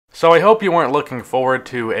So I hope you weren't looking forward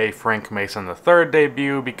to a Frank Mason III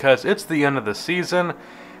debut because it's the end of the season,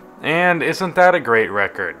 and isn't that a great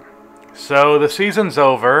record? So the season's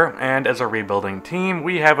over, and as a rebuilding team,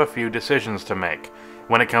 we have a few decisions to make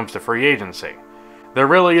when it comes to free agency. There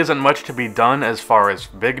really isn't much to be done as far as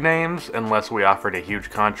big names, unless we offered a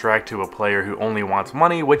huge contract to a player who only wants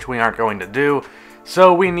money, which we aren't going to do,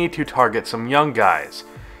 so we need to target some young guys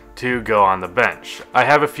to go on the bench. I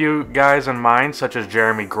have a few guys in mind, such as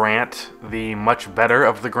Jeremy Grant, the much better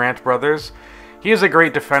of the Grant brothers. He is a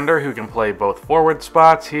great defender who can play both forward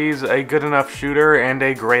spots. He's a good enough shooter and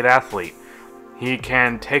a great athlete. He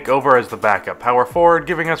can take over as the backup power forward,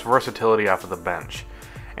 giving us versatility off of the bench.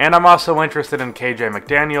 And I'm also interested in KJ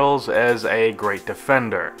McDaniels as a great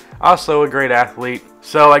defender, also a great athlete,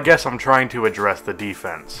 so I guess I'm trying to address the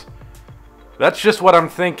defense. That's just what I'm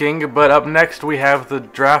thinking, but up next we have the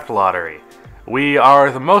draft lottery. We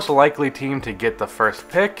are the most likely team to get the first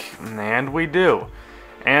pick, and we do.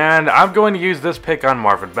 And I'm going to use this pick on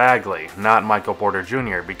Marvin Bagley, not Michael Porter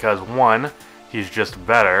Jr., because 1, he's just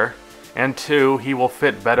better, and 2, he will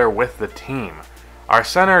fit better with the team. Our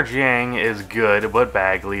center Jiang is good, but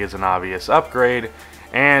Bagley is an obvious upgrade,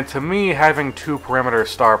 and to me, having 2 perimeter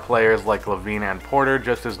star players like LaVine and Porter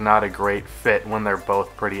just is not a great fit when they're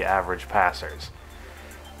both pretty average passers.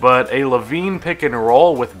 But a LaVine pick and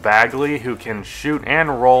roll with Bagley, who can shoot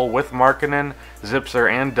and roll with Markkanen,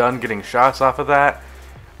 Zipser, and Dunn getting shots off of that,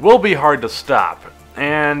 will be hard to stop.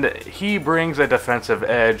 And he brings a defensive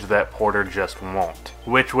edge that Porter just won't,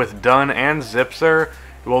 which with Dunn and Zipser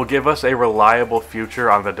will give us a reliable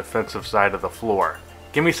future on the defensive side of the floor.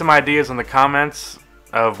 Give me some ideas in the comments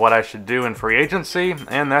of what I should do in free agency,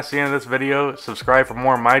 and that's the end of this video. Subscribe for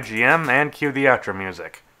more Mygm and cue the outro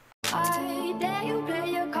music. I dare you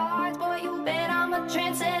play your cards, boy, you bet I'm a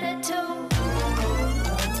trendsetter too.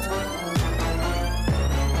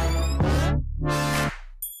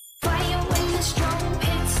 Fire when the strobe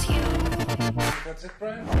hits you. That's it,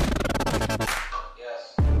 Brian?